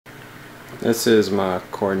This is my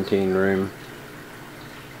quarantine room.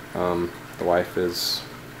 The wife is,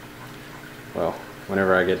 well,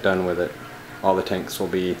 whenever I get done with it, all the tanks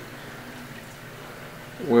will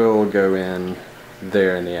go in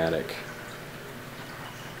there in the attic.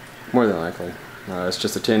 More than likely. It's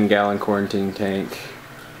just a 10-gallon quarantine tank,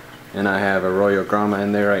 and I have a Royal Grama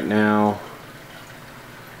in there right now,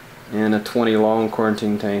 and a 20 long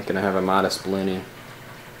quarantine tank, and I have a Midas Blenny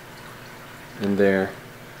in there.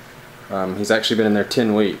 He's actually been in there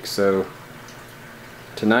 10 weeks, so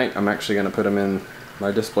tonight I'm actually going to put him in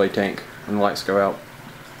my display tank when the lights go out.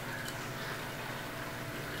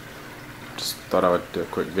 Just thought I would do a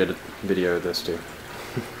quick video of this too.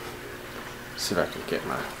 See if I can get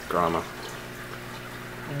my Grama.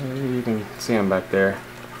 You can see him back there.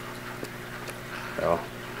 Well,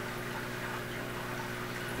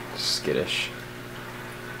 skittish.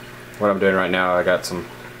 What I'm doing right now,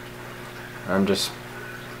 I'm just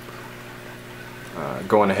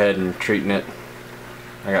going ahead and treating it.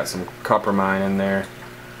 I got some coppermine in there.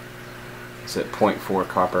 It's at 0.4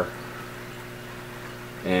 copper.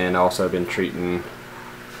 And also I've been treating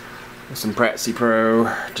with some Praxi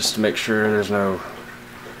Pro just to make sure there's no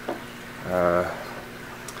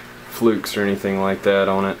flukes or anything like that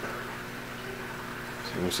on it.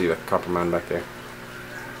 So you can see the coppermine back there.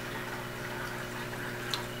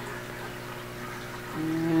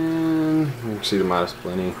 And you can see the Midas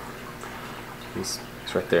Blenny. It's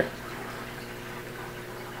right there.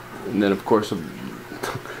 And then of course a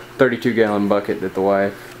 32-gallon bucket that the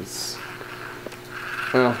wife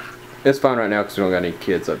well, it's fine right now because we don't got any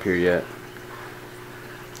kids up here yet.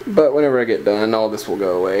 But whenever I get done, all this will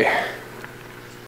go away.